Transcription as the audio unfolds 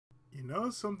You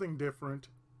know something different?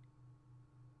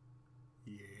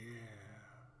 Yeah.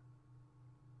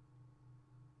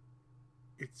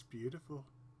 It's beautiful.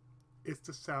 It's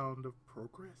the sound of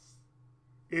progress.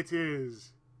 It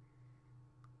is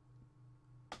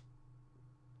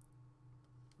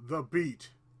the beat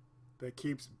that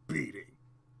keeps beating.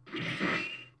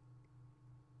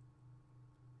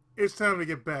 It's time to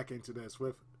get back into this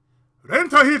with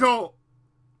Rentahito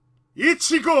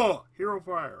Ichigo Hero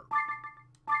Fire.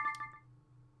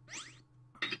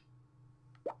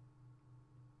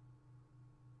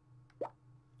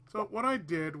 So what I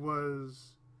did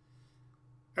was,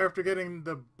 after getting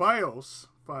the BIOS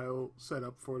file set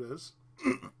up for this,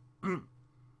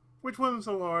 which wasn't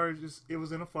so hard, it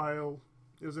was in a file,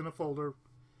 it was in a folder,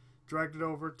 dragged it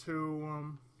over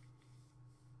to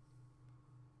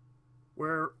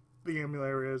where the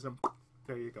emulator is, and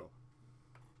there you go.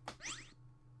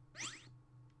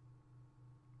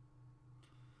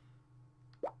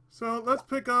 So let's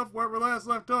pick up where we last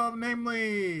left off,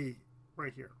 namely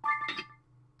right here.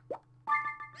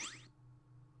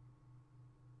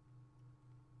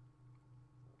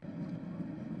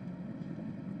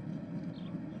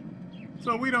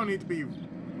 So we don't need to be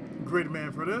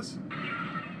Gridman for this.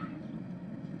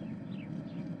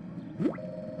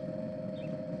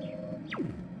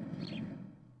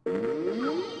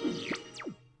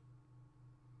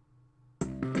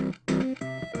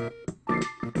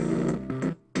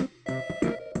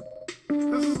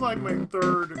 This is like my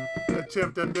third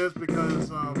attempt at this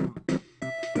because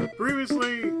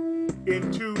previously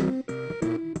in 2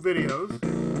 videos,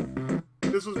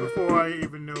 this was before I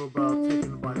even knew about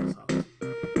taking the BIOS out.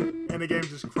 And the game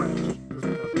just crashed just because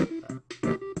of that.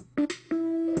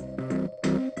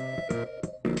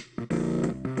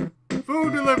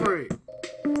 Food delivery!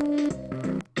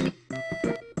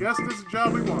 Yes, this is a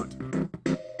job we want.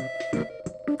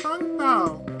 Kung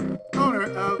Pao, owner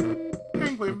of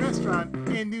Penguin Restaurant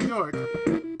in New York.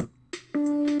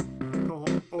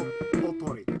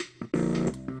 Otori.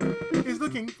 Is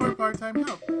looking for part-time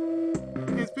help.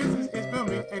 His business is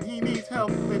booming and he needs help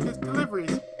with his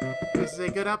deliveries. This is a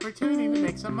good opportunity to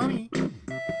make some money.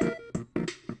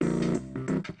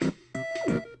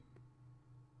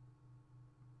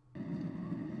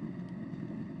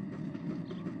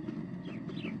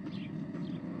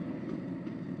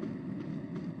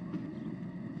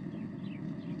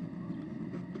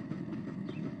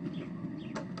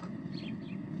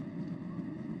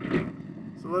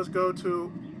 So let's go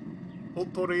to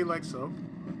Otori like so.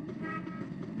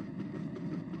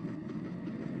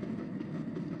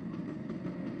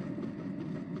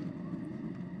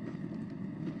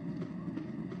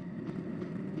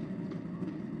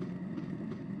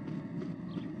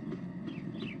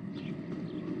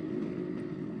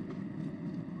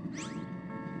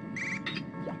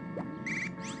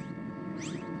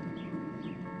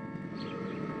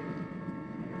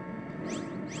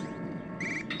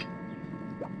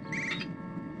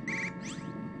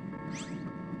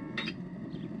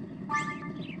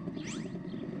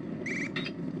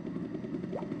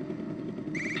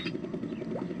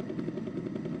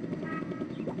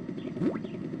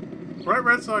 Bright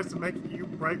red socks to make you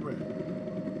bright red.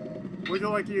 Would you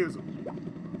like to use them?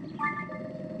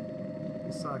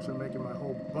 These socks are making my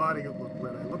whole body look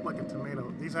red. I look like a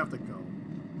tomato. These have to go.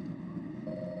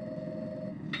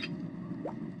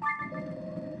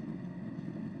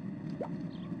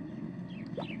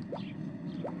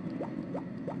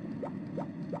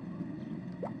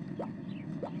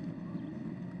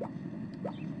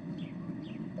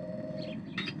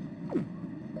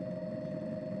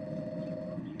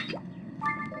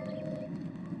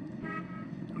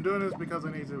 I'm doing this because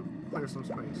I need to clear some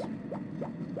space.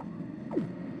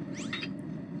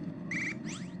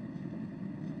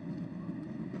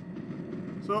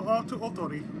 So off to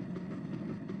Otori.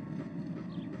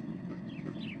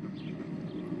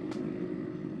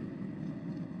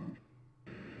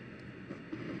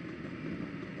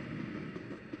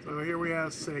 So here we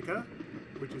have Seika,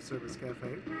 which is Service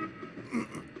Cafe.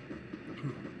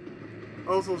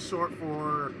 Also short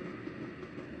for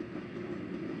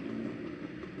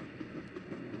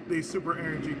the Super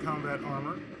Energy Combat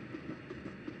Armor.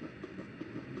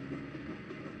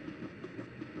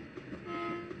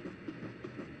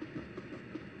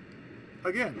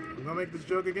 Again, I'm gonna make this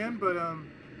joke again, but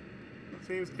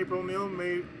seems April O'Neil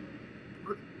made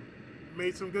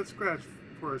some good scratch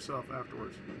for herself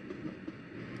afterwards.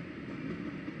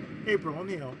 April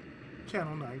O'Neil,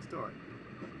 Channel 9 story.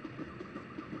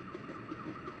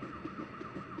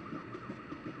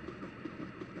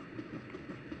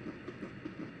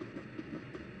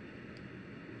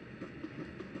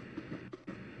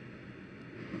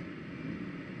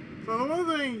 So the one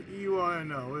thing you want to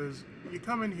know is, you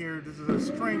come in here, this is a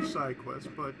strange side quest,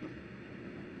 but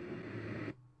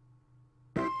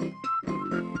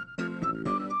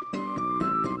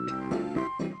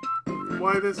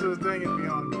why this is a thing is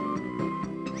beyond me.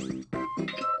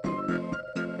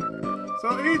 So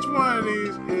each one of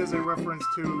these is a reference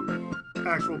to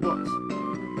actual books.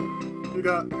 You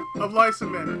got Of Lice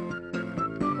and Men.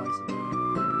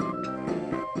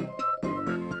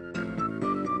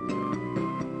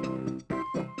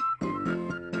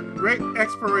 Great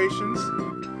Expirations.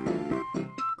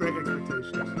 Great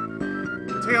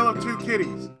Expectations. Tale of Two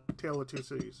Kitties. Tale of Two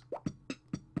Cities.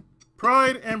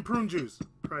 Pride and Prune Juice.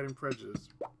 Pride and Prejudice.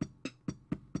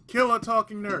 Kill a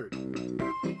Talking Nerd.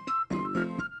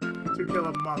 To Kill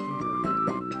a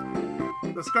Mockingbird.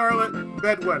 The Scarlet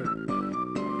Bedwetter.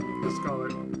 The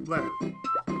Scarlet Letter.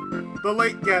 The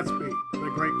Late Gatsby.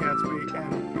 The Great Gatsby.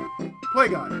 And Play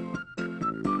Guy.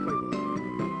 Playboy.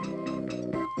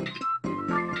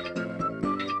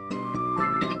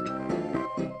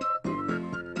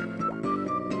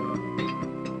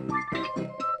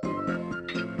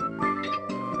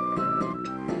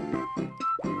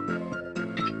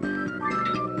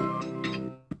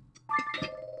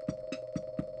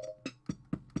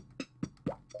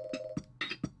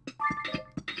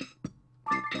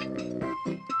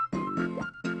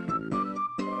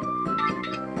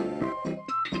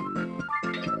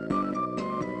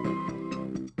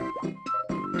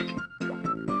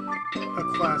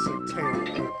 Classic tale.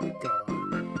 Oh, God.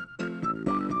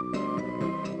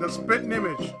 The Spitting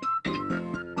Image.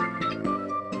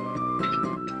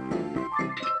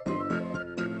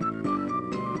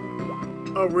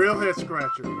 A real head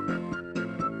scratcher.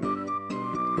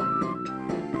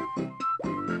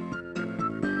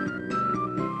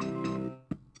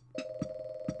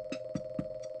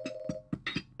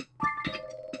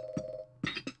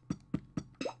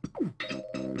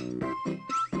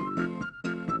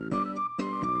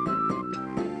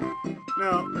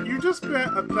 Now, you just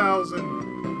spent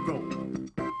 1,000 gold,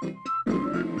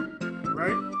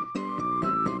 right?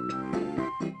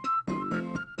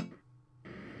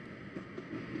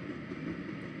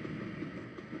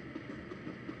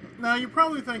 Now, you're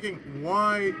probably thinking,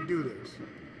 why do this?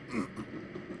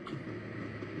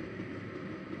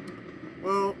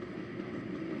 Well,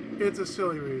 it's a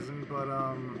silly reason, but,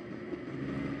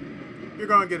 you're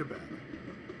gonna get it back.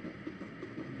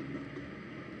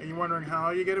 And you're wondering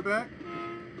how you get it back?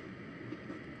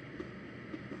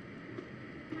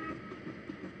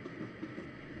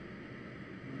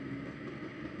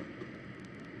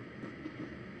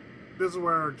 This is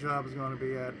where our job is going to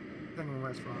be at Penguin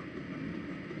Restaurant.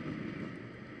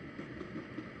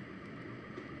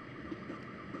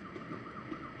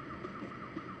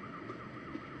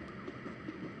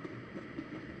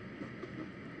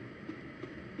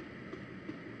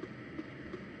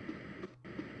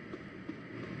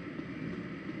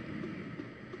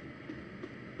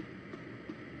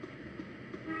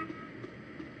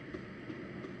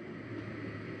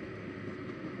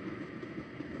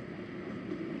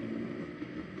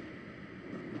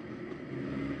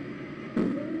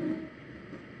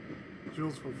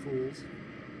 Jewels for Fools.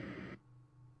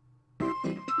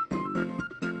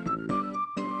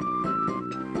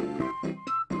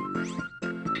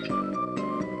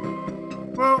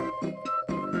 Well,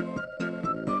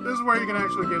 this is where you can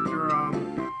actually get your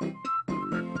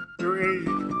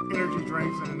energy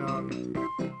drinks and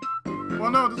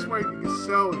well, no, this is where you can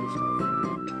sell your stuff.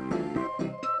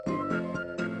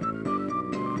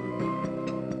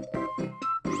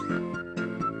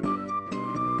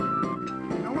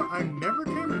 I never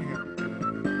came in here.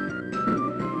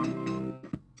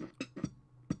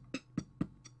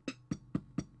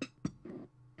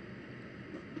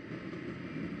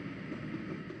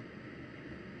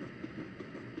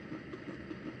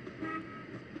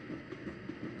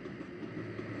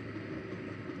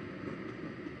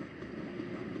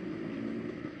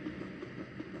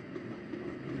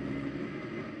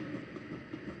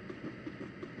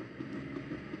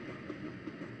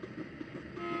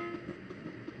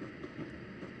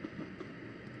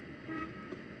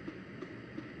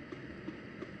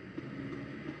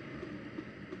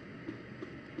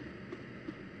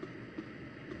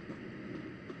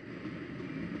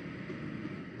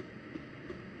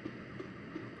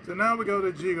 So now we go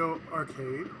to Jigo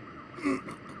Arcade.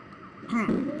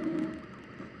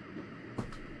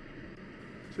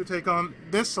 To take on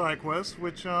this side quest,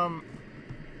 which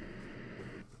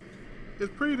is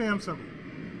pretty damn simple.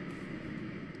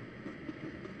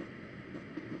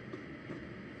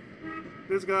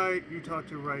 This guy you talk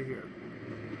to right here.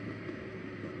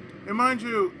 And mind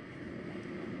you,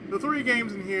 the 3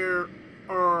 games in here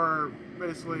are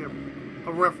basically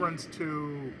a reference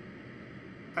to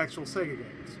actual Sega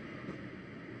games.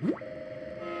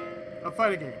 A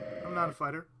fighting game. I'm not a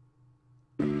fighter.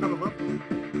 I'm a lover.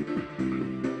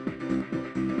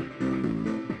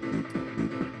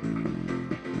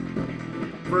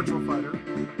 Virtual fighter.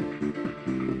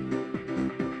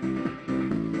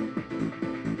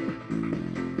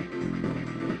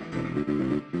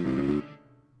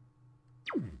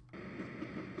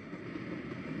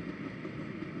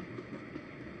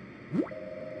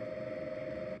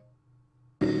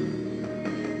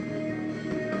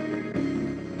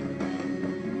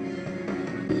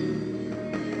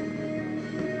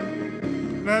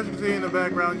 And as you can see in the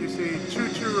background, you see Choo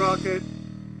Choo Rocket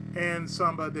and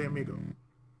Samba de Amigo.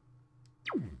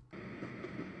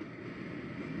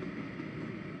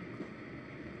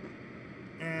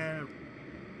 And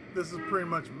this is pretty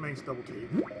much Manx Double T.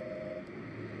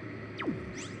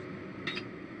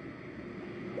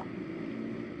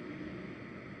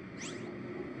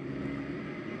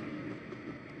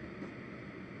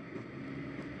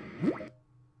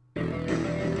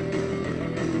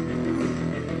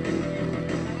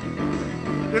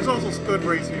 There's also Scud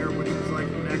Race here, which is like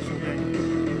an actual game.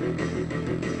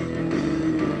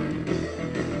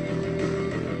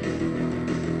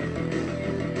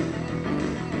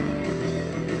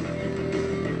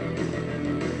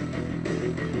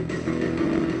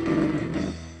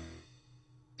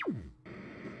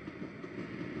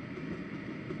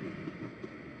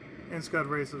 And Scud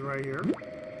Race is right here.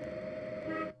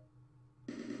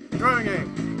 Driving game.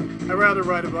 I'd rather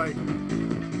ride a bike.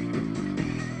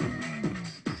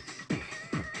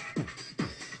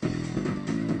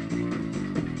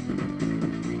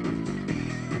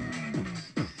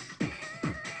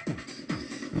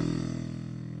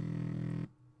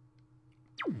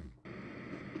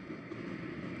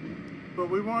 But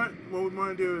what we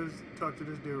want to do is talk to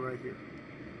this dude right here.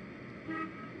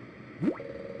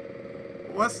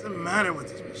 What's the matter with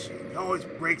this machine? It always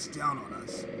breaks down on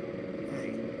us.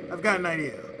 Hey, I've got an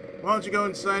idea. Why don't you go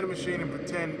inside the machine and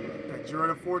pretend that you're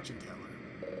a fortune teller?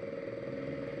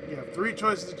 You have 3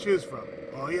 choices to choose from.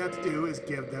 All you have to do is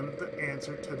give them the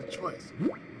answer to the choice.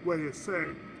 What do you say?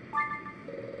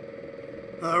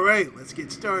 Alright, let's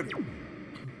get started.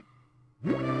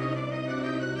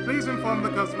 Please inform the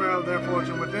customer of their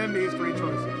fortune within these 3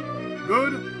 choices.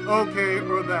 Good, okay,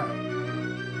 or bad.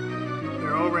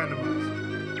 They're all randomized.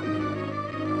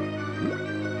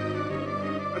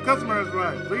 The customer is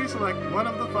right. Please select one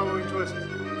of the following choices.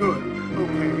 Good,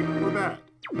 okay, or bad.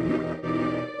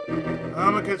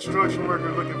 I'm a construction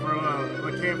worker looking for love,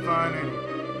 but can't find any.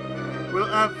 Will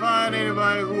I find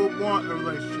anybody who will want a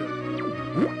relationship?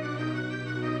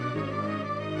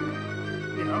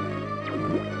 You know?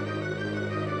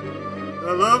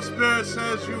 The love spirit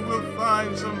says you will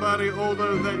find somebody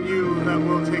older than you that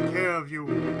will take care of you.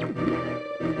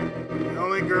 The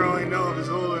only girl I know of is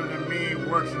older than me and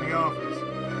works in the office.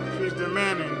 She's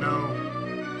demanding, though,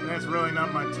 and that's really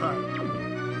not my type.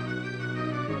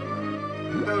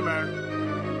 Doesn't matter.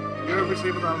 You ever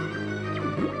receive 1,000?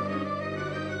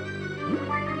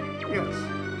 Yes.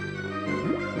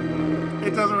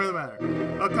 It doesn't really matter.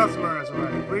 A customer has a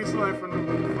right. Please select from the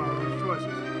following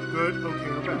choices. Good, okay,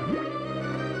 or bad.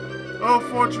 Oh,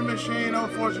 fortune machine,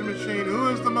 who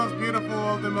is the most beautiful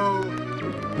of them all?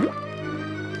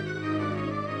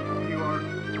 You are.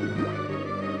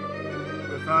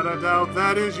 Without a doubt,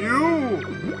 that is you!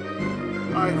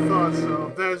 I thought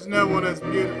so. There's no one as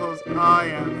beautiful as I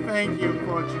am. Thank you,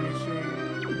 fortune machine.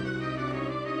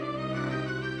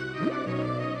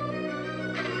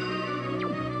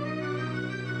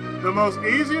 The most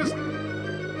easiest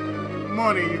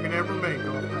money you can ever make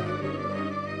off that.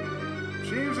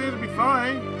 She seems to be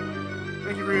fine.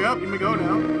 Thank you for your help. You may go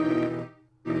now.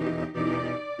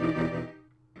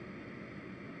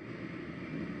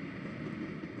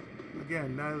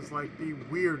 Again, that is like the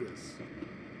weirdest.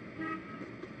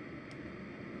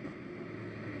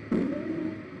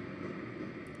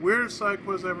 Weirdest side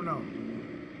quest ever known.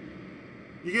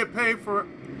 You get paid for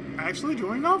actually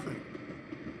doing nothing.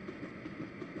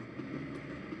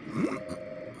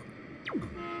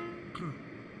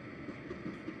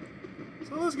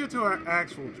 So let's get to our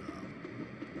actual job.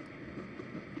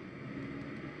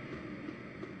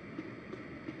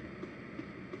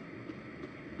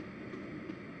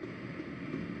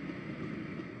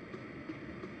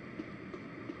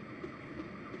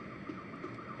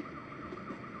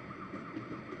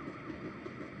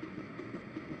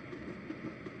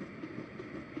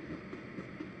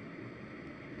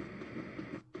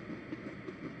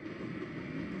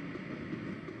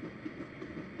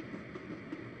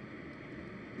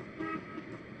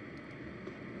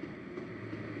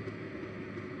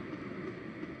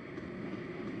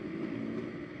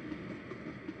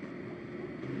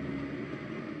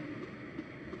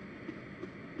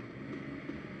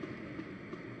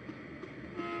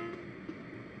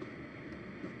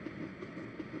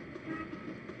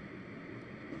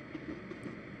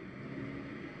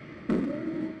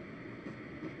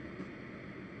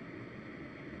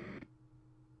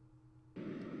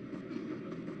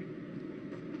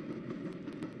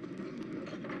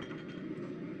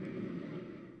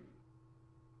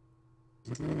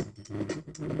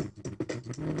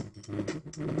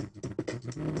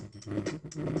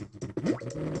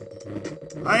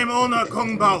 I'm owner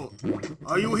Kong Bao.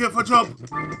 Are you here for job?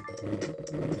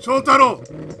 Shotaro,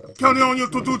 I'm counting on you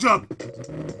to do job.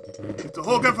 It's a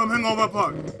Hogan from Hangover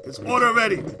Park. It's order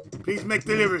ready. Please make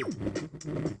delivery.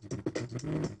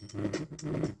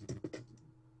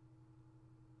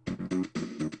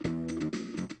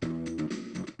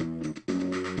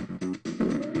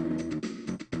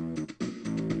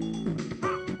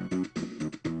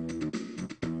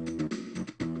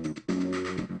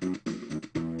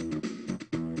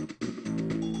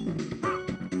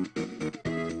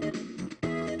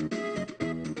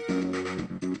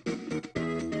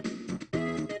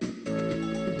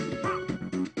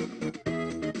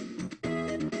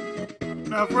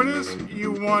 Now for this,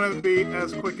 you want to be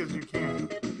as quick as you can.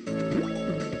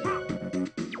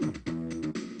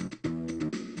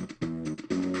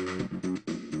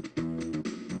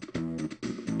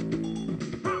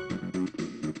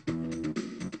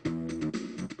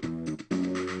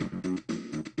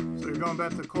 So you're going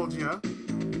back to Kojia.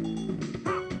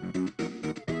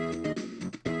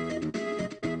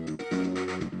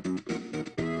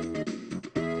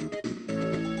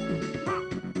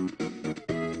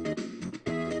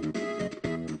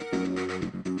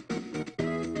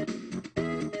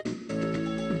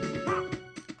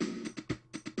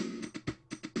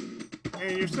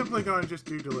 And you're simply going to just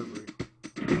do delivery.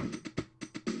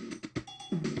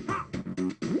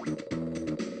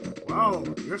 Wow,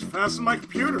 you're as fast as my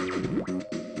computer.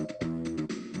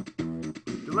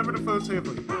 Deliver the food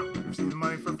safely. Receive the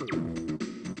money for food.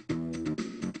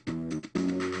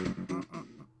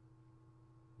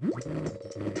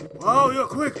 Wow, you're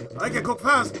quick. I can cook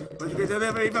fast, but you can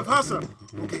deliver even faster.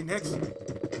 Okay, next.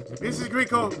 This is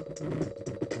Greco.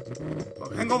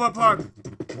 Of Hangover Park.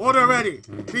 Order ready.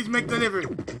 Please make delivery.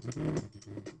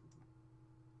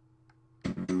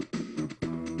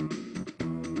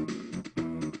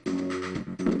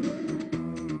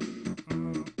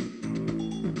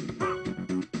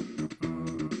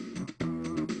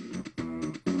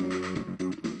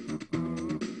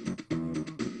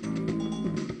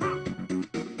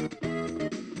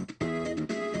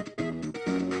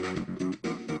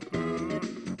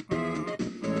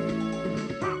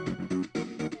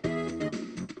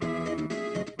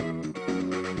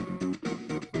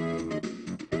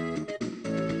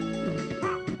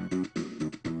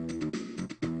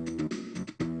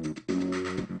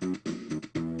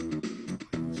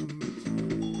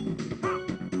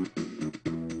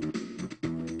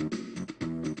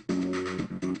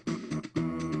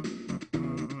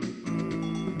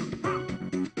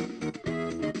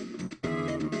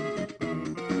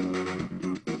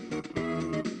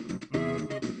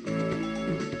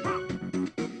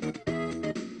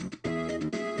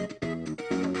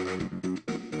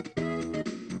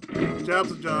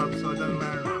 Job's a job, so it doesn't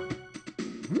matter.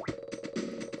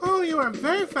 Oh, you are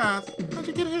very fast. How'd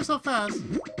you get here so fast?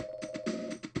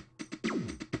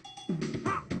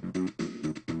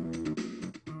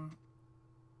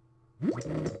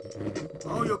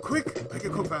 Oh, you're quick. I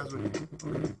can cook fast with you.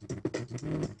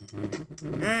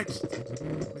 Okay. Next,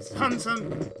 Miss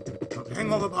Hansen of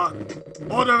Hangover Park.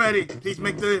 Order ready. Please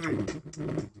make delivery.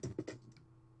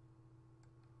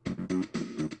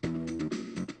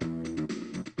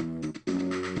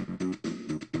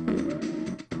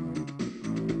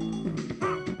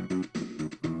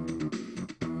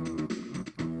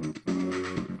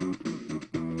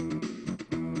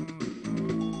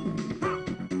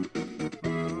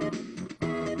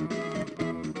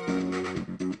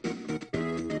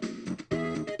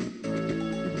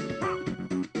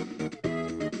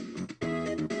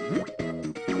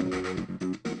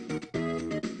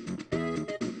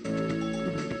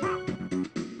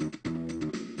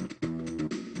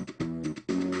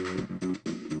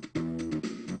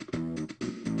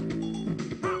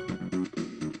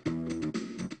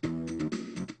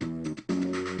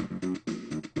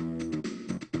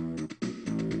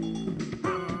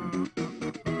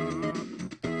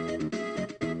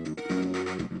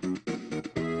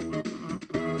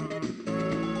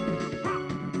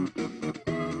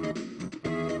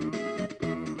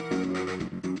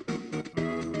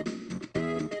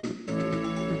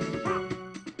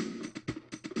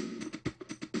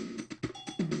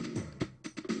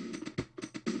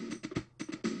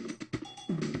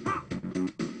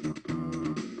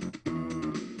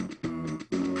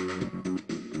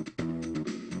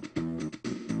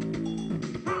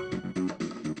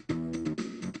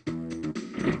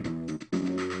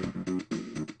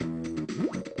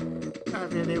 I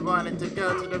really wanted to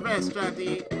go to the restaurant to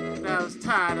eat, but I was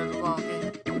tired of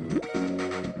walking.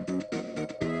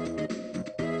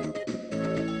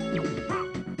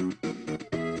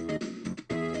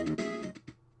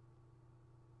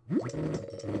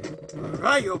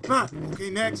 Alright, you're back. Okay,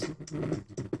 next.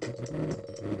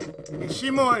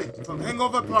 Ishimori from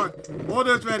Hangover Park.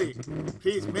 Orders ready.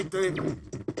 Please make delivery.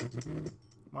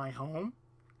 My home?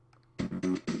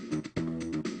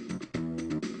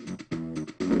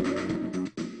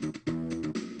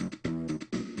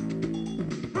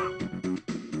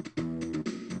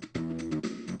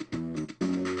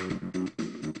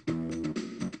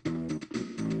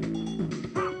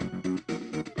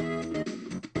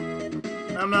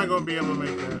 I'm not going to be able to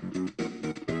make that.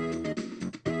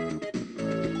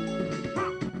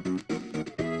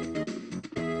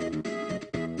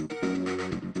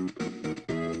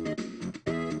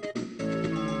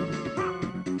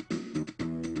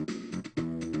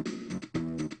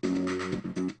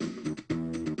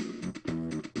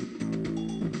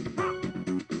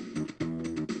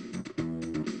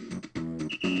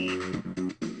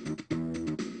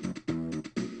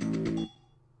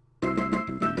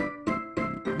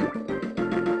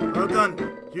 Well done.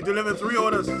 You delivered 3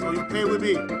 orders, so you pay with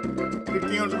me.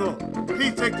 1,500 gold.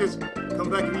 Please take this. Come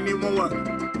back if you need more work.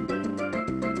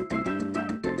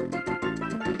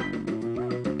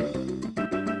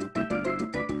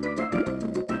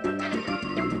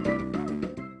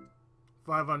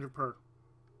 $500 per.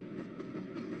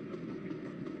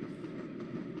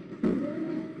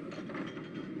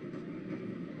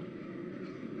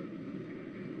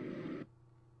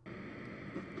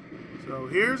 So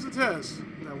here's the test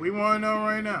that we want to know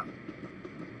right now.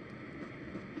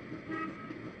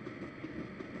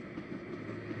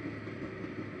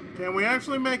 Can we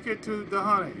actually make it to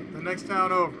Dahane, the next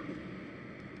town over?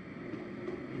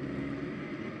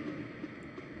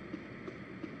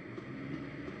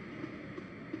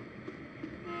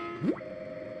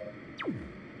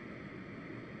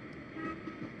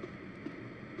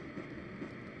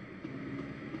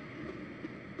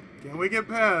 Can we get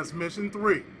past mission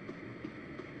 3?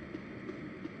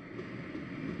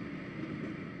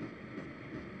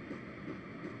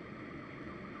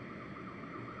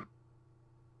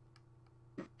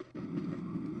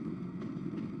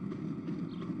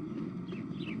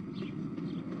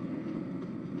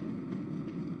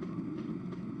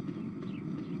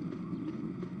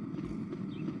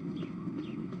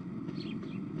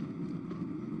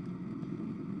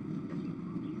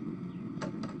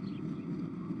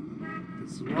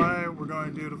 This is why we're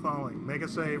going to do the following. Make a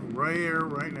save right here,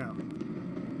 right now.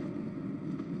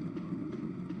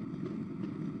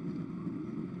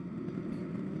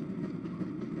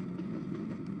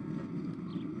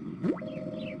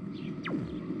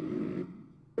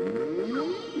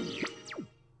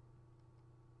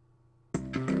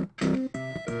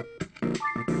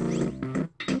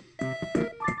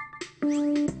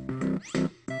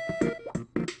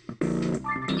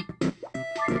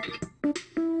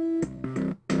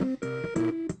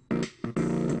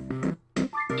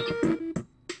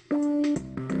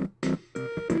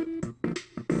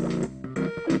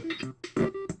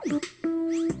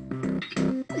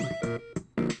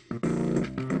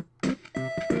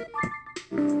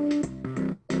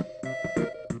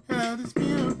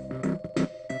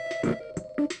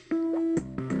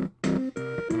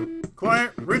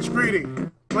 Client, Rich Greedy.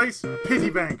 Place,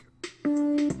 Pity Bank.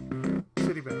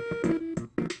 Citibank.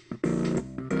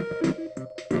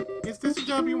 Is this a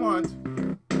job you want?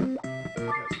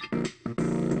 Yes.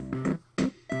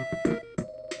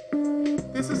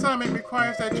 This assignment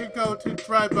requires that you go to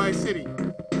Drive-By City.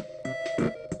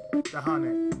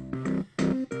 Dahane.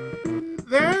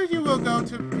 There you will go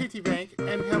to Pity Bank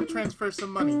and help transfer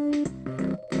some money.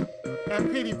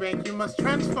 At Pity Bank, you must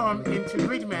transform into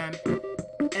Greedy Man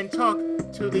and talk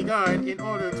to the guard in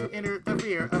order to enter the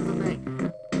rear of the bank.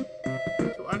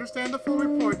 To understand the full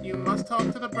report, you must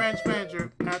talk to the branch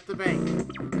manager at the bank.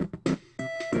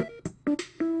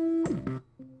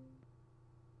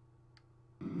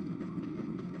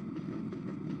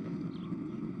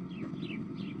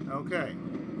 Okay.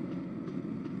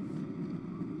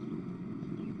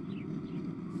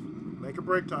 Make a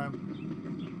break time.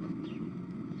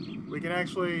 We can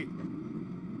actually,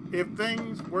 if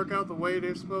things work out the way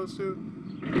they're supposed to,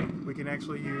 we can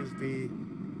actually use the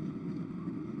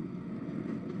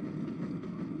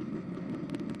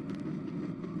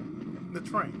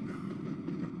train.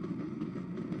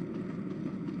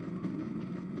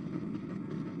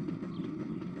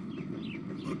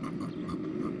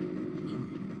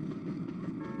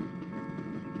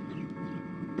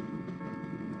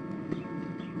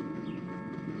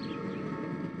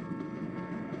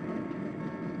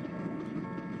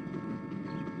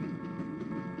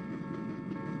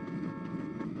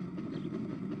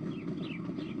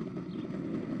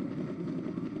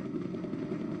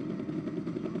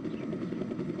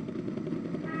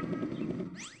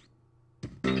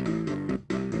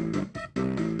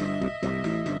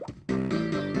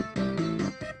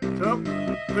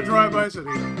 the drive-by city.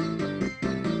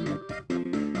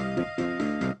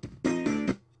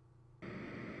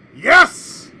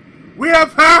 Yes! We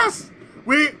have passed!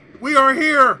 We are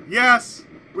here! Yes!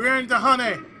 We're into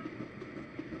honey!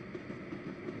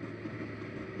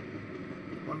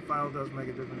 One file does make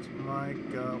a difference. My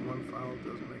God, one file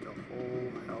does make a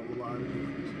whole hell of a lot of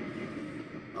difference.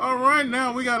 Alright,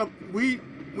 now we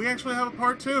actually have a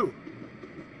part 2.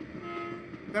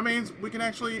 That means we can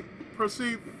actually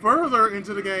proceed further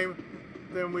into the game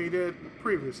than we did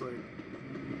previously.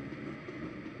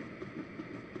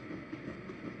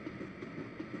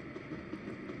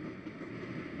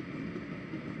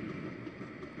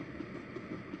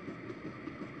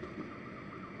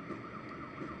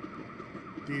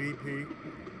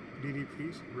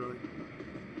 DDPs? Really?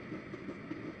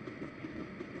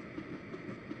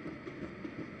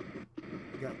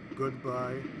 We got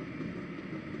goodbye.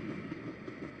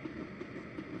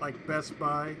 Like Best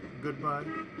Buy, goodbye.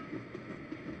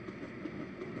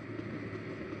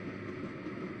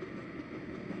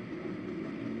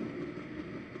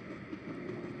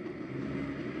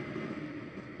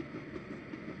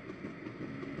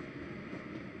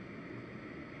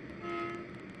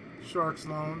 Sharks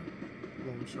loan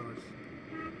sharks.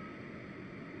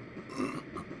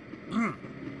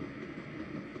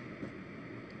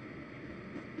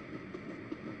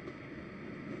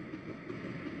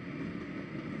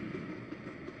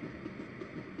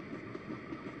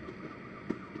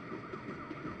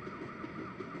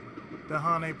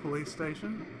 Dahane Police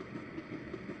Station.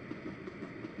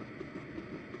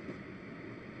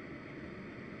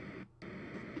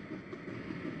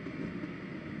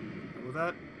 And with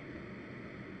that,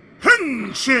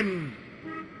 Henshin!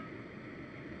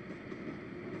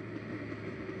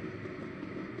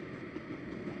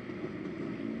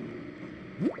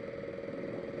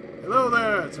 Hello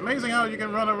there! It's amazing how you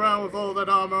can run around with all that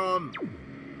armor on.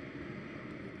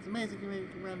 It's amazing how you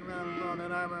can run around with all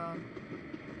that armor on.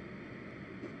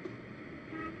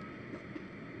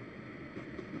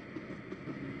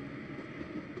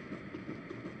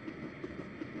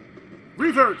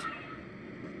 Revert!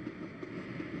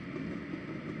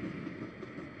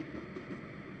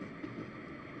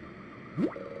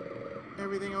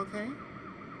 Everything okay?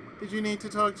 Did you need to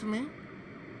talk to me?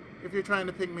 If you're trying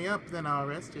to pick me up, then I'll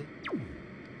arrest you.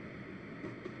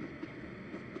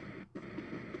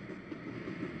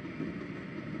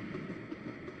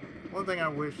 One thing I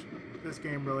wish this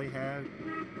game really had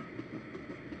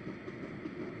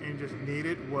and just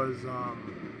needed was a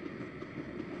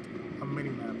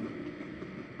mini-map.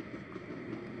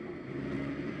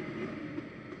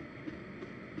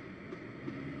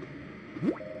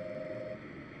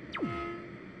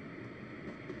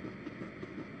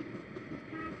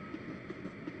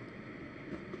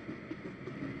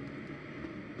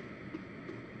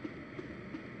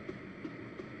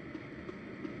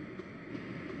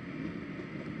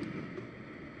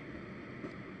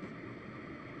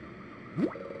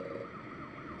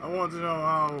 I want to know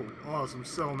how awesome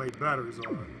cellmate batteries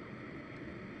are.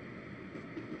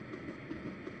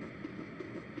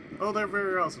 Oh, they're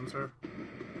very awesome, sir.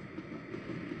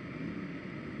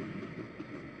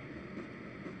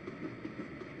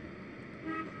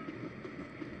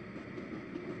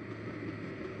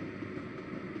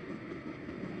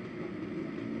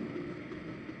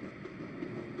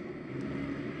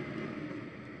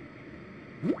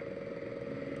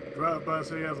 Drive-by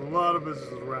city has a lot of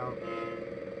businesses around.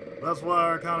 That's why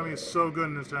our economy is so good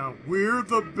in this town. We're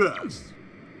the best.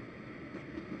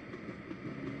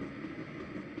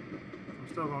 I'm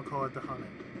still gonna call it Dahane.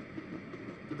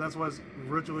 But that's what it's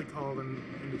originally called in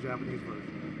the Japanese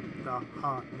version.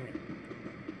 Dahane.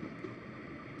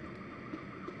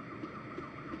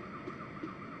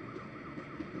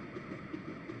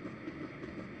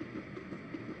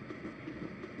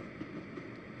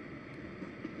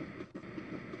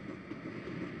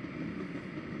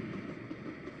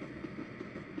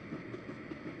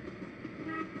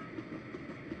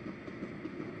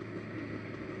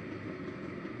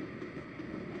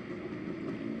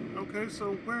 Okay,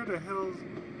 so where the hell's...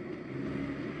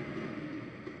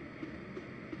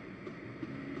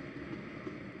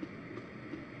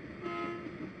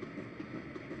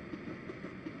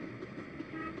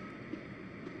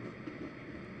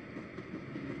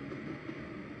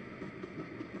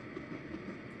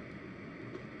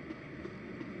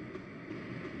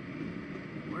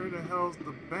 Where the hell's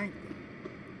the bank then?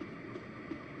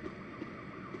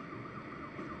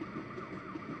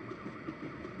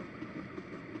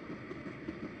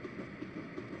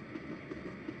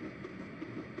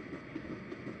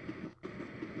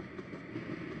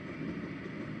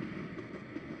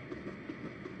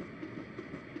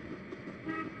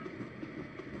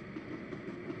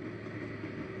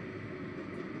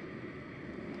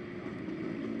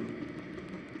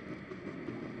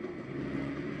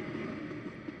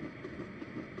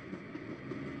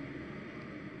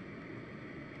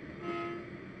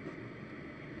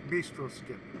 Bistro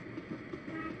skip.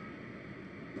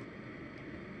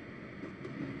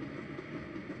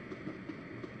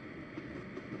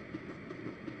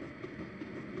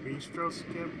 Bistro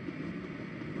skip.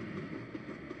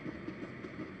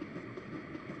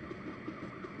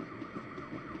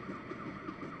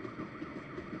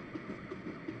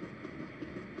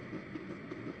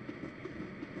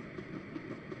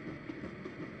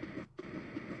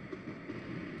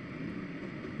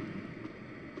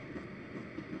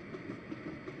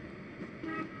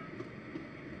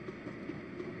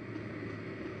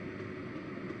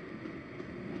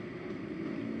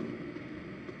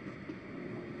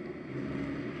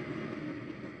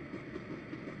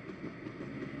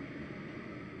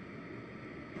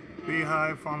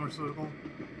 Beehive Pharmaceutical.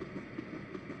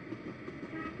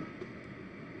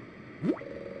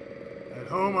 At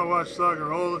home, I watch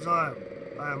soccer all the time.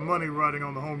 I have money riding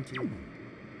on the home team.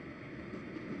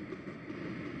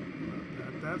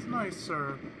 That's nice,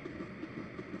 sir.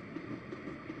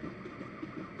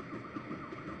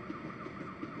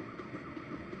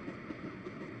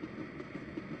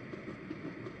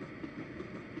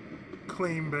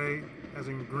 Clean Bay, as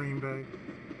in Green Bay.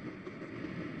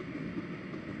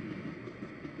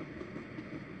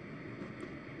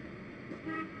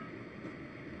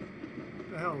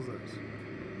 What the hell is this?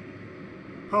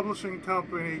 Publishing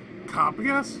company, copy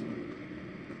us?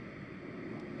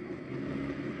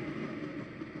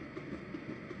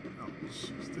 Oh,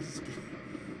 jeez,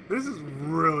 this is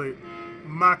really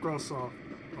Microsoft.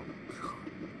 Oh,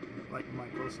 God. Like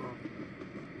Microsoft.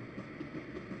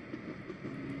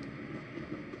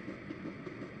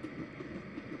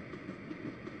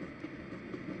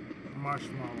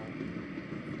 Marshmallow.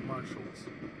 Marshalls.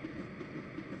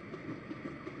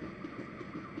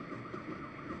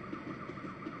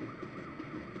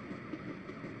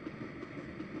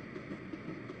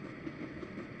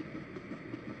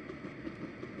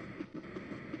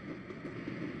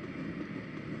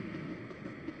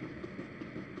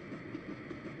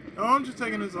 Oh, I'm just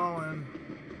taking this all in.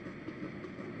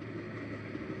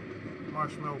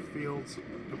 Marshmallow Fields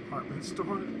department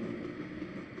store.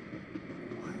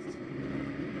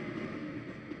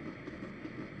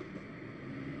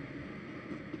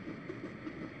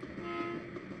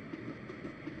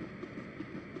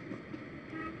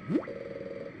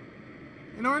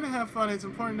 In order to have fun, it's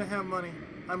important to have money.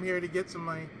 I'm here to get some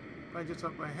money. If I just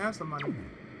hope I have some money.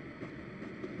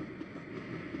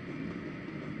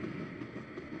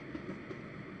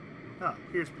 Oh,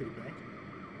 here's Pity Bank.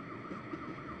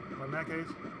 Well, in that case...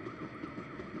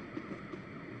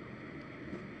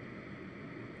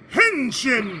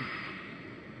 Henshin!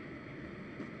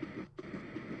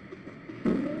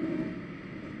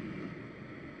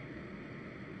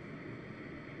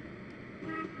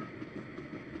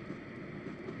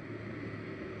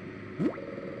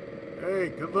 Hey,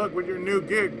 good luck with your new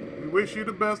gig. We wish you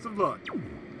the best of luck.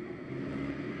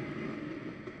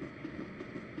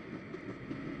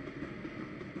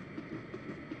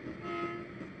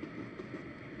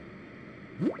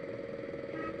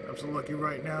 I'm so lucky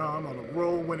right now. I'm on a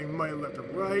roll, winning money left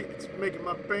and right. It's making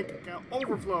my bank account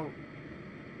overflow.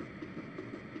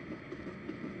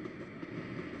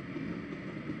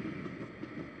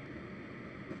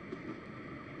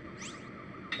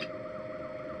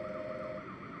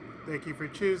 Thank you for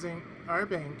choosing our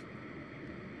bank.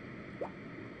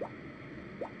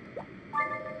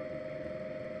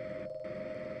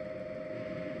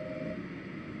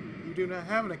 You do not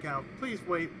have an account. Please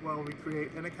wait while we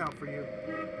create an account for you.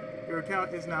 Your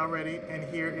account is now ready, and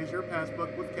here is your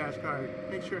passbook with cash card.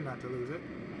 Make sure not to lose it.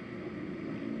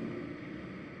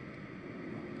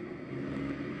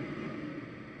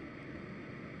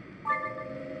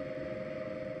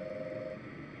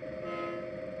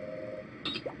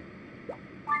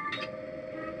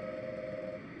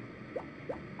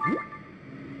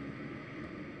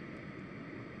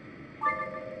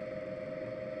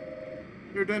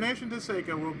 Your donation to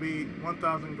Seika will be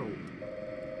 1,000 gold.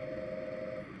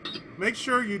 Make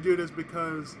sure you do this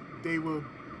because they will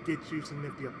get you some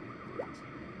nifty upgrades.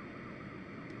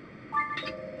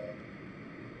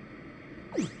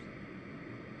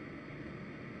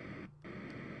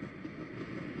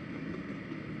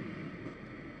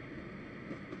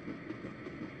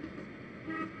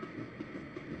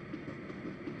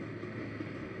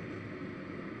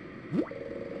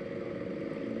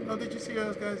 Oh, did you see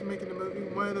those guys making the movie?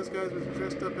 One of those guys was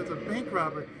dressed up as a bank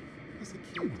robber. He's a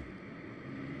cute.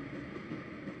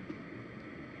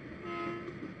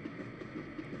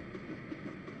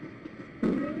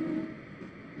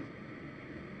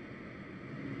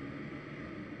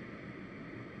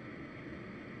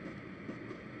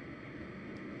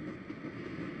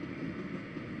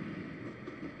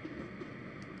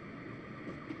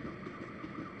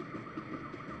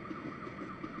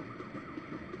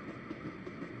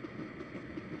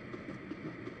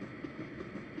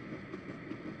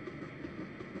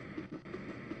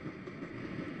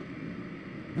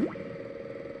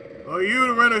 Are you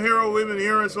the rental hero we've been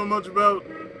hearing so much about?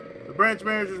 The branch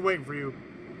manager's waiting for you.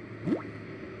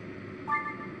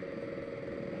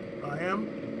 I am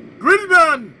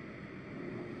Gridman!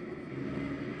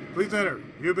 Please enter.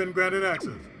 You've been granted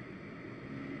access.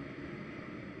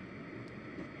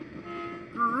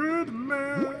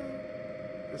 Gridman!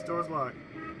 This door's locked.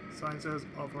 Sign says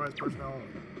authorized personnel only.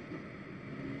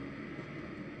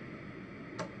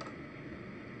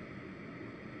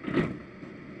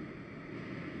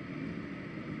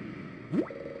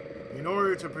 In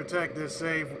order to protect this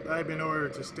safe, I've been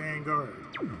ordered to stand guard.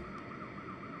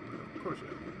 Of course you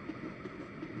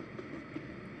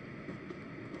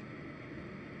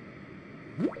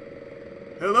have.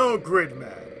 Hello,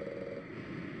 Gridman.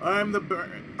 I'm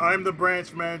the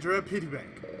branch manager at Pity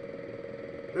Bank.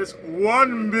 This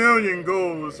 1 million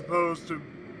gold is supposed to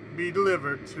be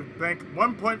delivered to Bank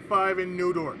 1.5 in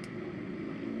New York.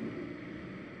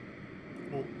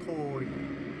 Oh, toy.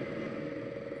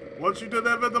 Once you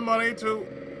deliver the money to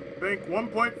Bank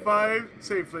 1.5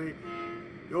 safely,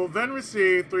 you'll then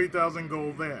receive 3,000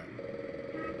 gold there.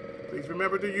 Please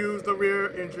remember to use the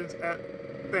rear entrance at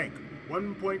Bank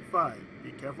 1.5.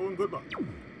 Be careful and good luck.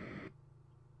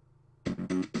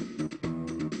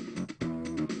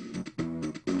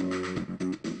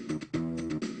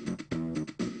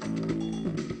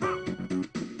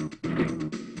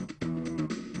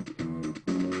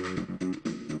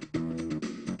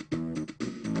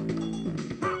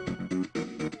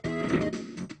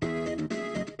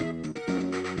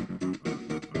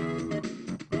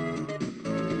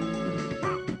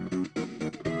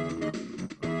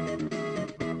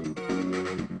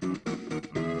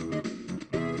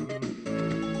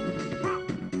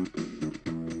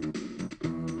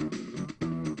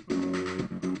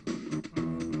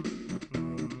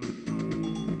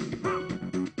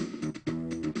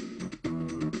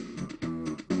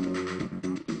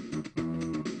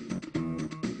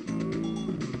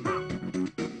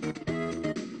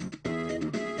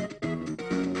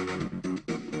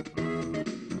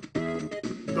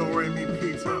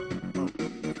 Pizza. Oh,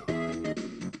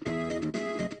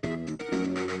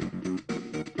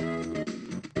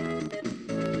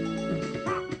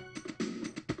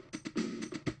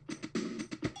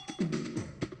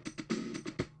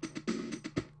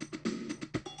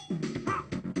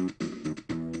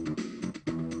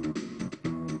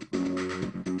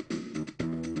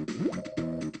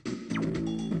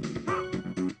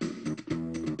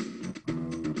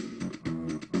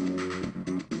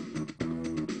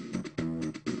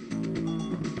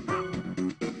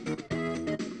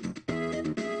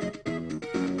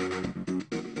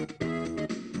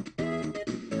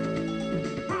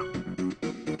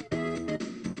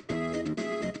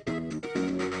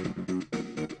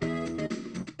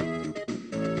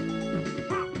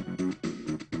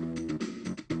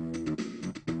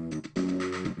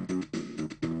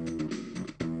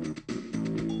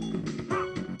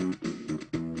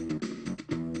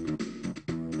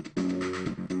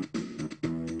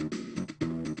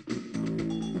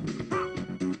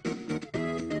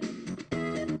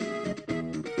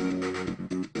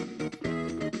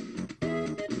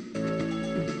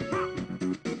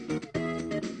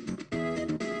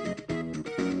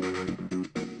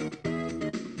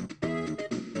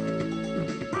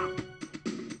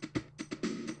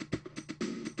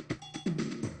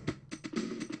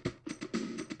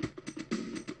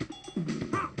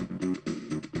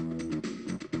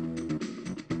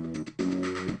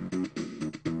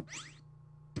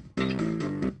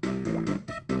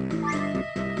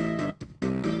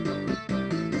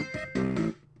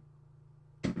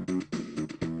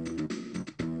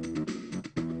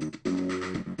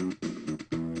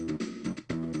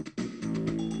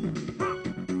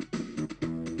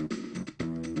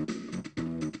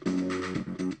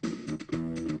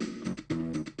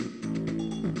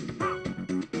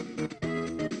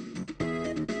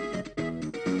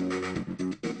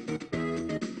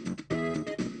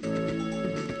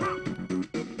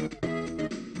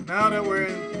 now that we're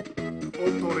in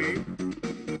Otori,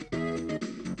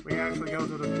 we actually go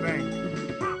to the bank.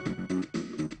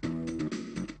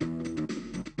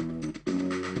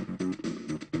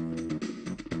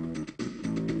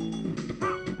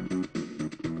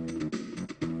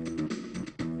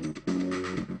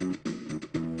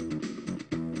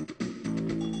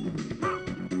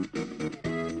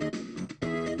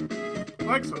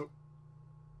 Like so.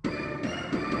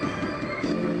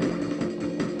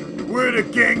 We're the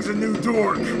gangs of New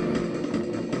York.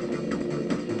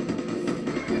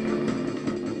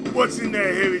 What's in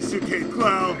that heavy suitcase,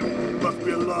 clown? Must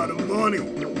be a lot of money.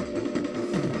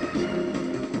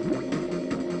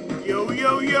 Yo,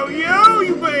 yo, yo, yo! know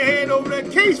you better hand over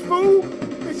that case, fool,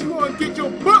 unless you want to get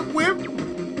your butt whipped.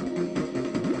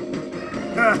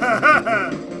 Ha ha ha ha!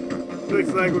 Looks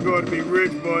like we're going to be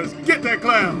rich, boys. Get that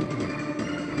clown!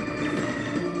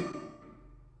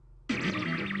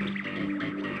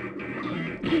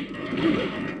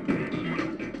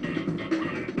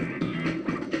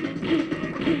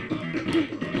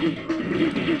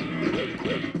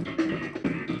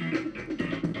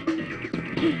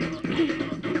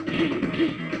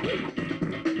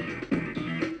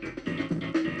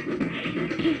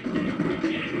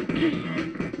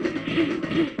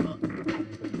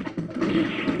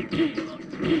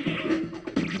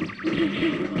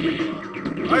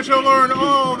 I shall learn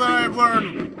all that I have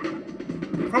learned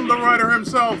from the writer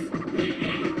himself.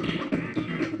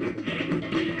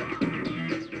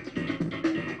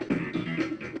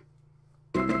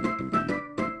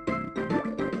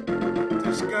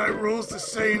 This guy rules the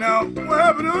city now. What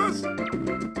happened to us?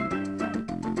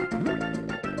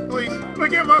 Please,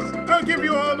 forgive us. I'll give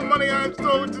you all the money I've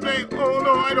stolen today. Oh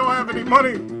no, I don't have any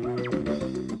money.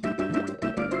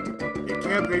 It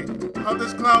can't be. How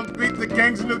this clown beat the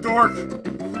gangs in New York.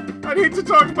 I need to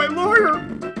talk to my lawyer.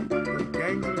 The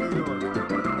gangs in New York.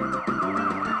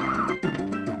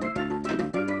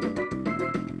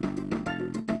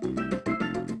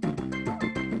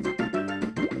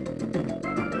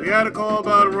 We had a call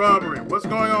about a robbery. What's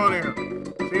going on here?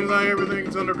 Seems like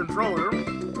everything's under control here.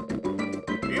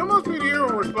 You must be the hero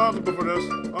responsible for this.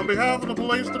 On behalf of the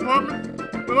police department,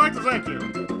 we'd like to thank you.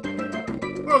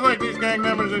 We'll take these gang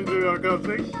members into our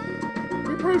custody.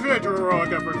 We appreciate your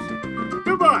heroic efforts.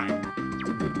 Goodbye.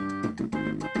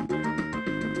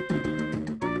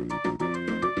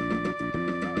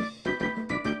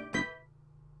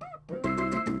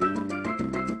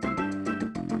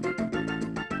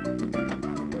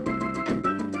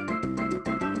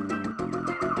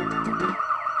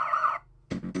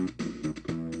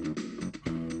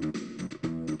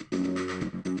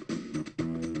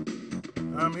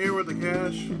 I'm here with the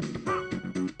cash.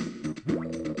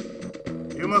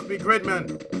 You must be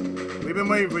Gridman. We've been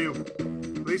waiting for you.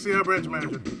 Please see our branch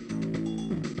manager.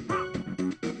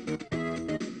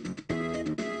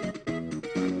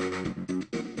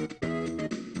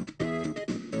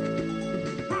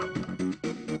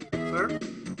 Sir?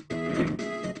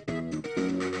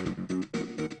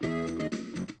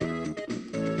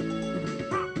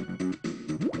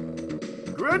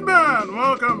 Gridman,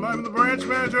 welcome. I'm the branch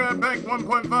manager at Bank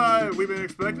 1.5. We've been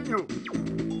expecting you.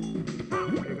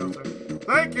 Here you go, sir.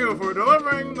 Thank you for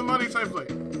delivering the money safely.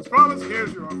 As promised,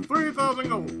 here's your 3,000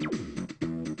 gold.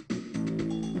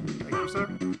 Thank you, sir.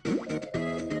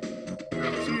 You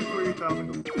have received 3,000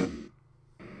 gold.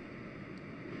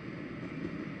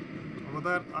 And with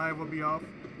that, I will be off.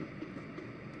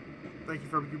 Thank you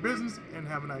for your business, and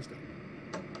have a nice day.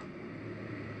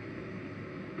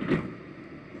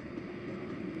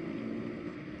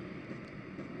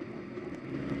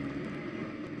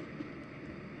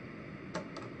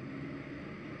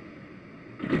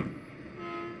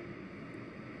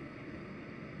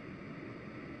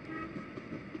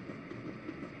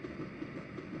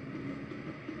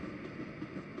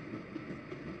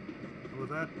 With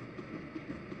that,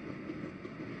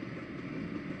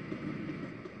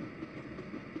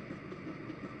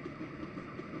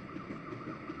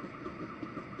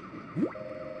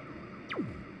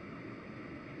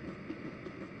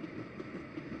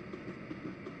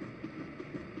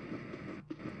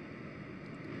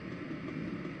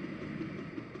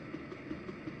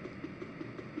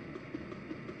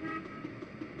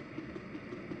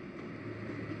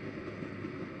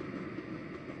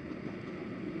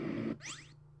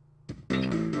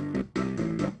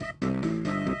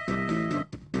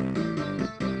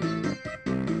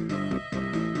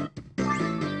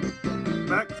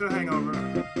 back to Hangover.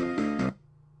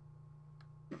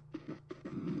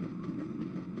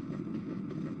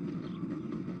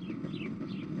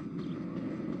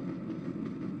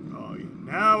 Oh, yeah.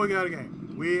 Now we got a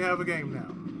game. We have a game now.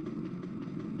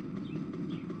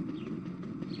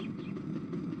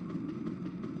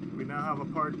 We now have a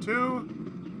part 2.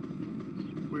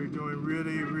 We're doing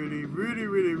really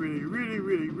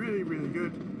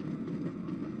good.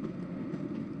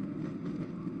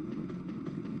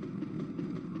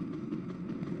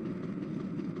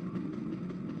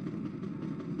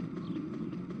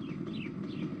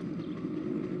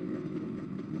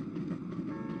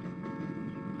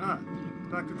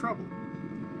 Back to trouble.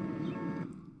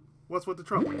 What's with the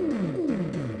trouble?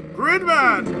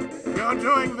 Gridman! You're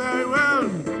doing very well.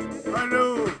 I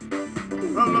knew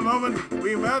from the moment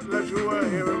we met that you were a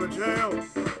hero material.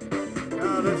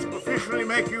 Now let's officially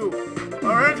make you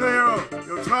our anti-hero.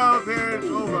 Your trial period's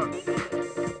over.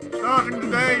 Starting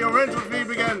today, your rental fee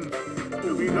begins.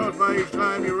 You'll be notified each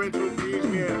time your rental fee is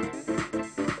near.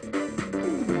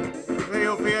 You pay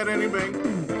your fee at any bank.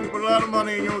 You put a lot of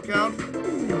money in your account,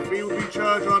 your fee will be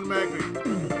charged automatically.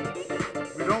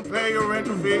 If you don't pay your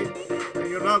rental fee, then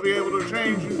you'll not be able to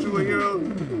change into a hero.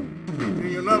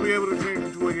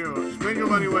 Spend your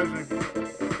money wisely.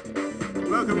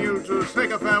 Welcome you to the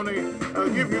Sega family. I'll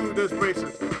give you this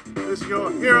bracelet. This is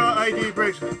your Hero ID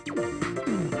bracelet.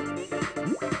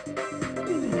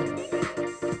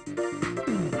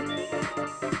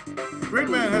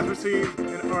 Gridman has received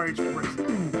an RH bracelet.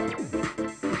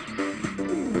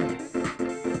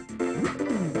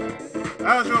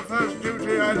 As your first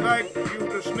duty, I'd like you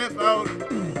to sniff out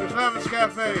the service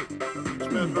cafe. You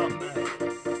smell rotten there.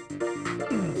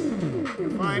 You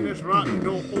find this rotten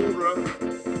dope odor,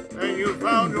 and you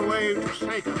found your way to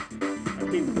Sega. I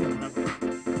think you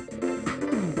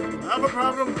have a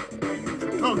problem, and you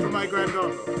should talk to my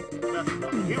granddaughter. That's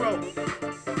not a hero.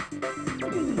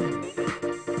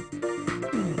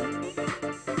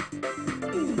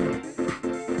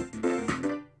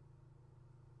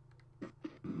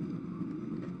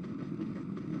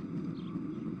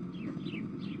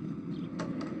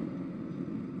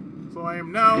 So I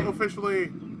am now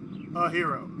officially a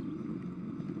hero.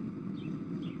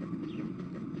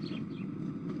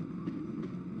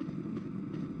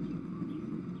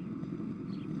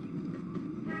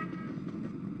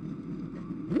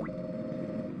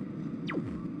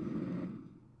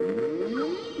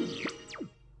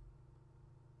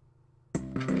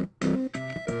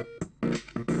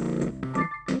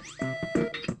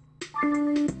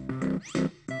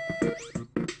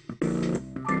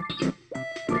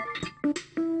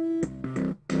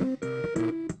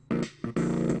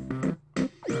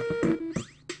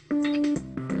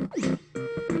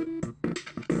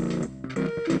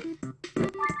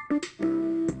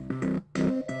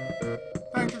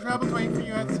 Trouble's waiting for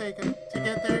you at Sega. To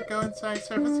get there, go inside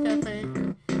Service Cafe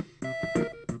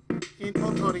in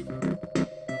Otori.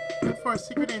 Look for a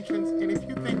secret entrance, and if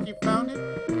you think you found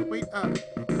it, wait up.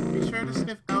 Be sure to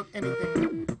sniff out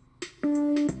anything.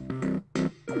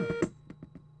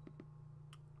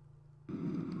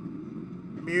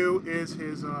 Mew is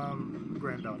his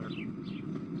granddaughter.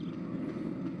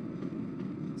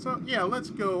 So yeah,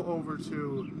 let's go over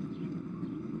to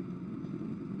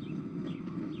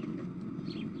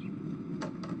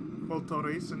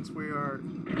Otori, since we are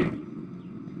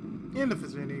in the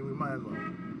vicinity, we might as well.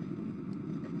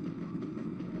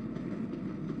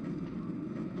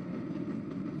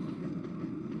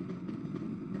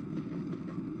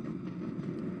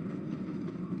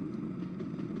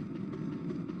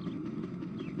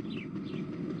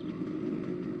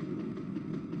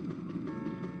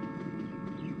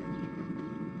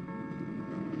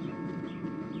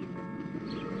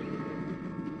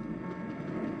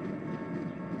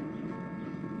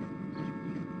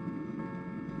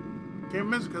 Can't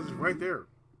miss it because it's right there.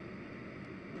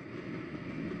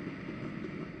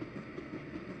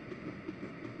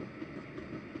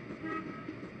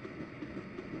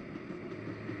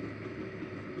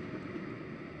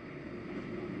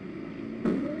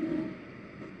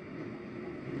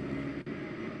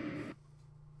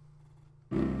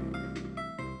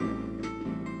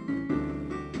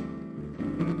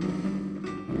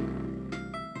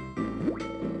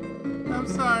 I'm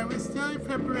sorry, we're still in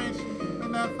preparation. We're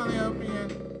not fully open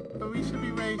yet, but we should be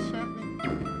ready shortly.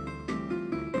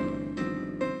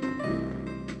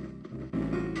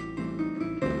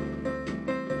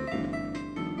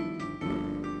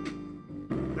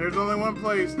 There's only one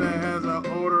place that has an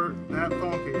odor that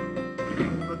funky.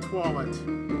 The toilet.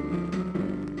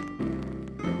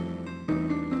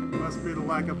 Must be the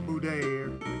lack of bidet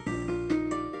here.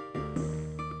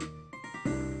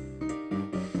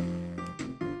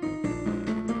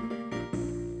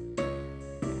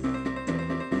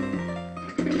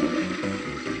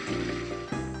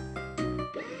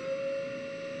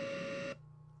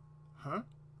 Huh?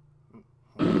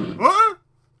 What?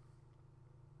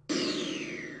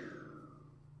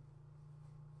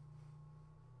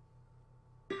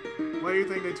 Why do you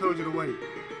think they told you to wait?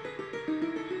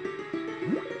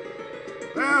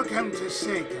 Welcome to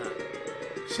Sega.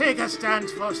 Sega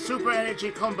stands for Super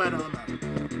Energy Combat Armor.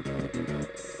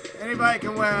 Anybody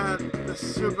can wear the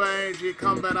Super Energy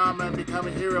Combat Armor and become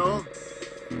a hero.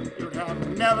 You'd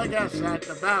have never guessed that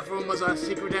the bathroom was our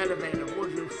secret elevator,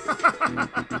 would you?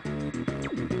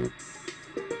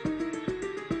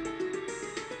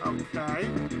 Okay.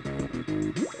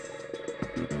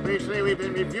 Recently, we've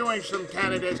been reviewing some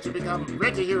candidates to become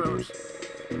Ready Heroes.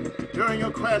 During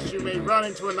your quest, you may run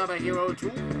into another hero,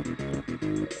 too.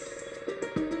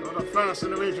 for the first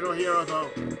and original hero, though.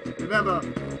 Remember,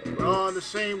 we're all on the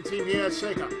same team here at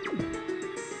Seika.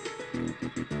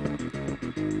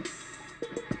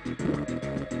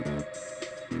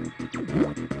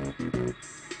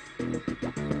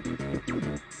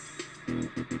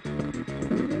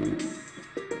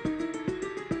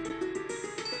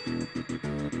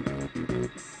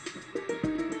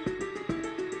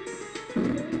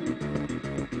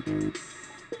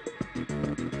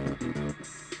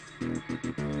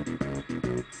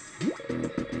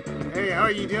 Hey, how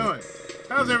are you doing?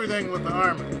 How's everything with the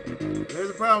armor? If there's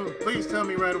a problem, please tell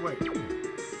me right away.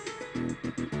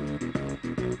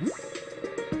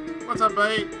 What's up,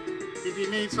 buddy? Did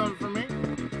you need something from me?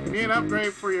 If you need an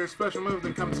upgrade for your special move,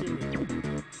 then come see me.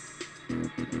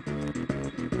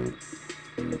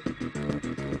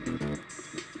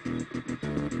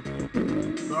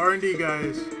 The R&D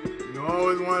guys, you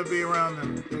always want to be around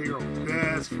them. They're your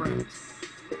best friends.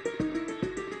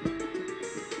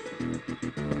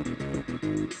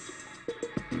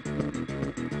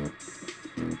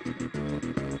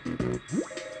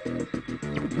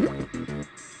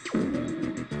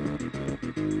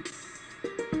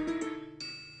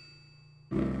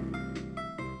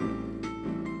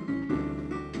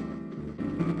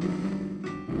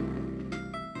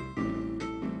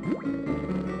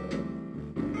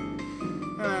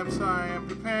 I'm sorry, I'm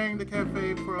preparing the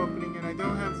cafe for opening and I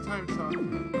don't have the time slot.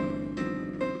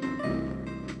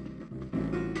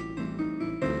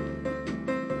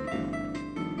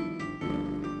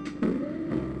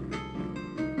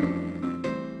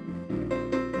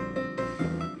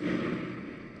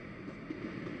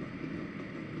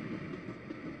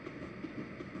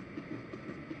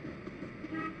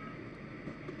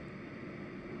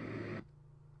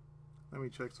 Let me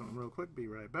check something real quick. Be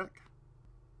right back.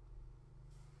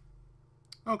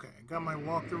 Okay, got my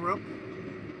walkthrough up.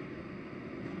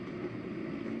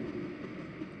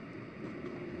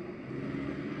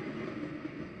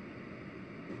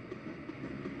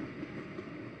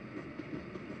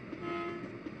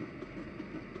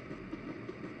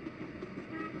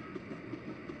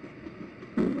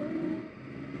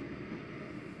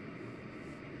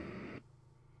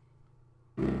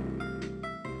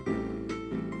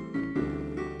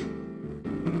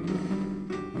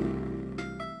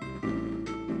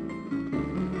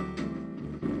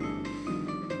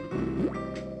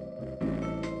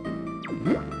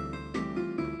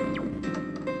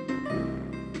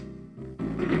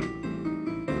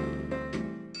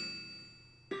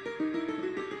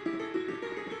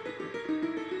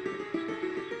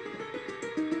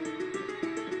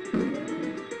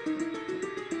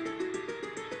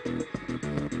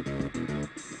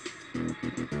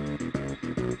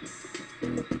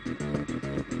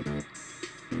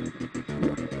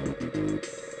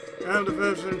 I'm the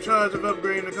person in charge of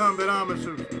upgrading the combat armor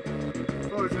suit.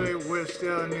 Fortunately, we're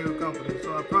still a new company,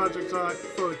 so our projects aren't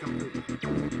fully complete.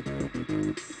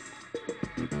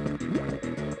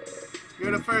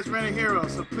 You're the first rented hero,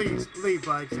 so please lead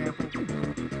by example.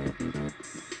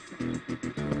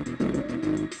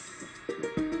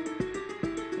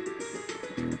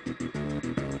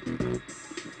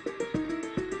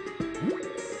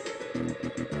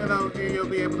 Hello, here you'll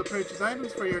be able to purchase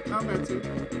items for your combat suit.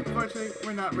 Unfortunately,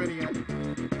 we're not ready yet.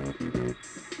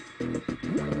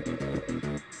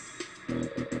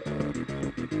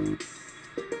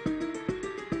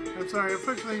 I'm sorry,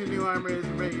 unfortunately the new armor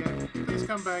isn't ready yet. Please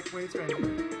come back when it's ready.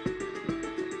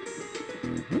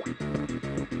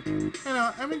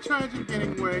 Hello, I'm in charge of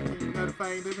getting work and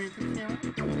notifying the maintenance camera.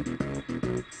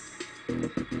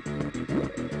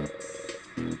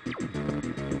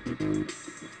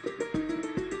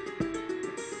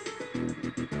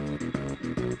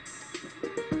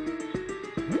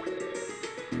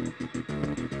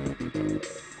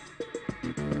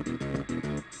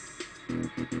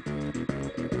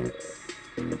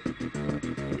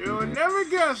 You would never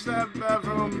guess that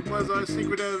bathroom was our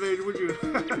secret elevator, would you?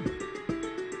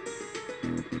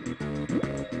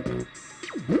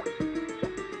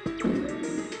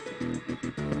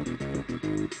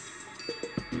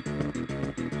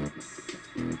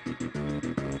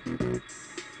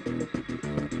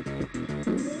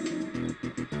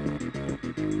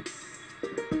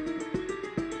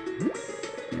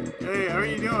 Hey, how are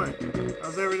you doing?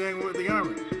 How's everything with the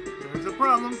armor? If there's a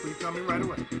problem, please tell me right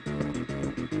away.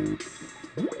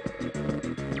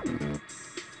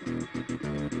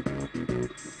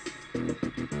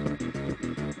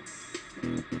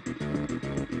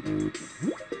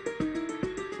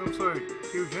 Some sort of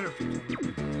huge energy tank.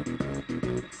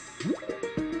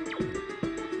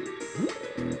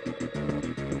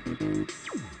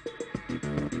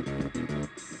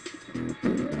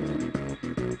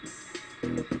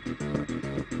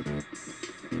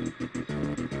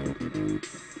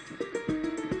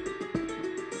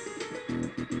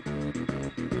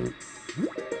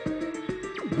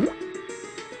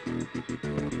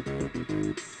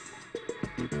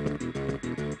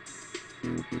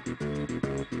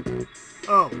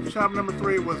 Oh, shop number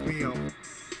 3 was Mio.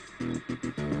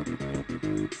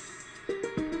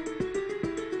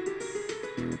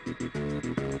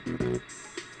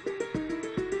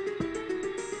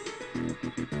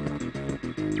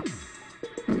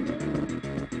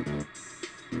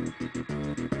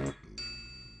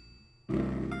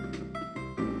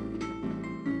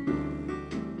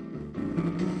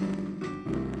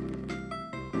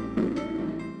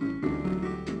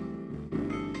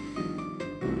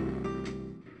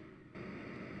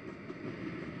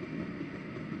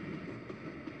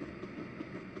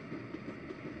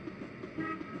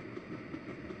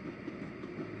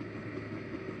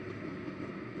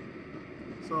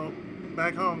 So,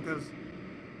 back home, because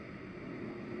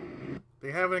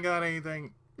they haven't got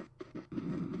anything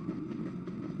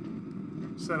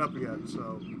set up yet,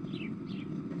 so...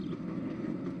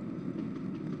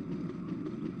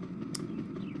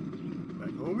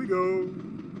 Back home we go.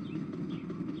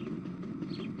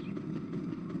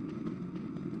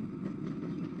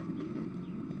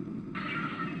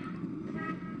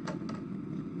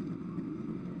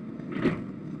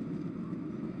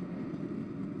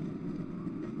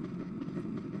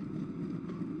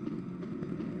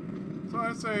 So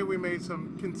I'd say we made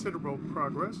some considerable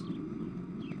progress. So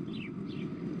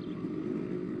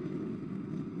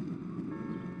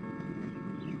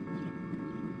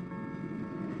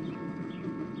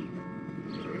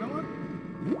you know what?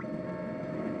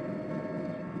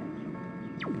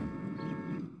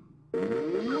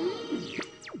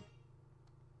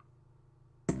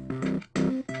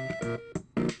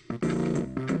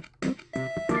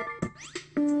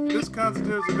 This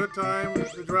constitutes a good time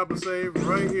to drop a save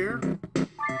right here.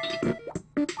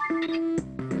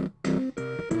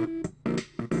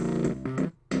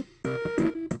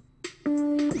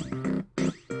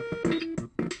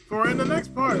 For in the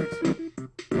next part,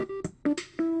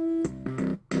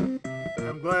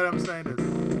 I'm glad I'm saying this.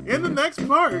 In the next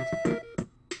part,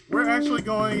 we're actually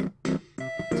going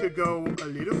to go a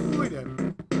little further.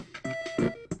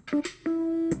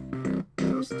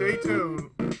 So stay tuned.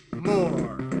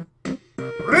 More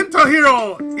Rento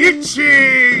Hero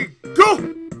Ichi!